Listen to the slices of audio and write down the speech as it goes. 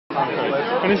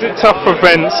And is it tough for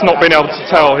Vince not being able to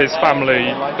tell his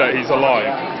family that he's alive?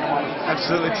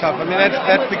 Absolutely tough. I mean,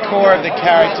 that's the core of the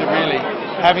character, really.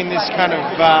 Having this kind of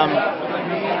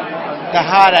the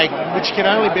heartache, which can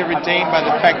only be redeemed by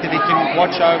the fact that he can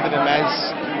watch over them as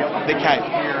the Cape,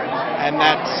 and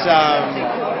that's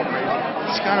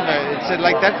it's kind of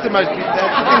that's the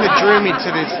thing that drew me to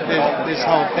this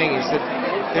whole thing, is that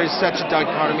there's such a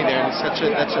dichotomy there, and such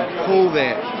a pull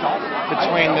there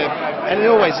between and it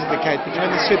always is the case,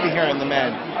 between the superhero and the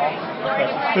man.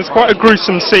 There's quite a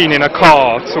gruesome scene in a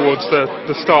car towards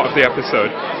the start of the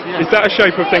episode. Is that a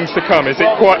shape of things to come? Is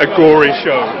it quite a gory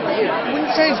show? I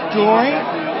wouldn't say it's gory,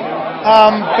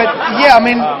 but yeah, I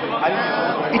mean,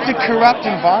 it's a corrupt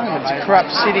environment, it's a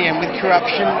corrupt city, and with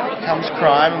corruption comes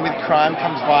crime, and with crime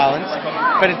comes violence,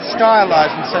 but it's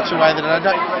stylized in such a way that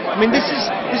I mean, this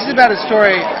is about a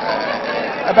story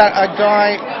about a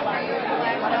guy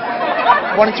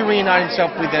wanting to reunite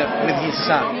himself with his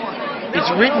son. It's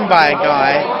written by a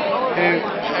guy who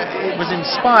was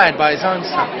inspired by his own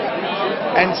son.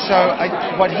 And so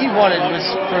what he wanted was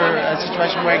for a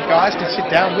situation where guys can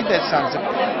sit down with their sons,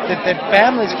 that their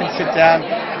families can sit down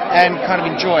and kind of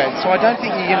enjoy it. So I don't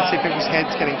think you're going to see people's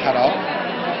heads getting cut off.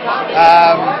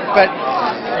 But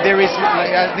there is,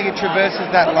 I think it traverses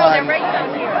that line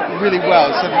really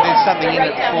well, so that there's something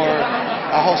in it for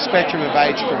a whole spectrum of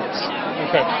age groups.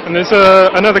 Okay, and there's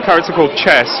another character called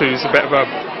Chess, who's a bit of a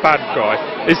bad guy.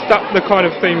 Is that the kind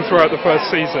of theme throughout the first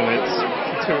season? It's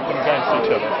the two of them against each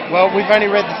other? Well, we've only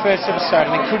read the first episode,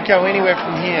 and it could go anywhere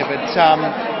from here, but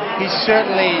he's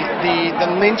certainly the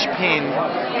linchpin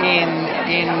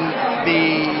in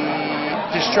the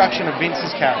destruction of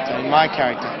Vince's character, in my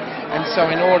character. And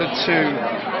so in order to,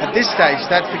 at this stage,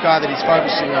 that's the guy that he's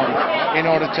focusing on in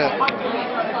order to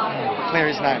clear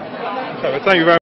his name. Okay, well, thank you very much.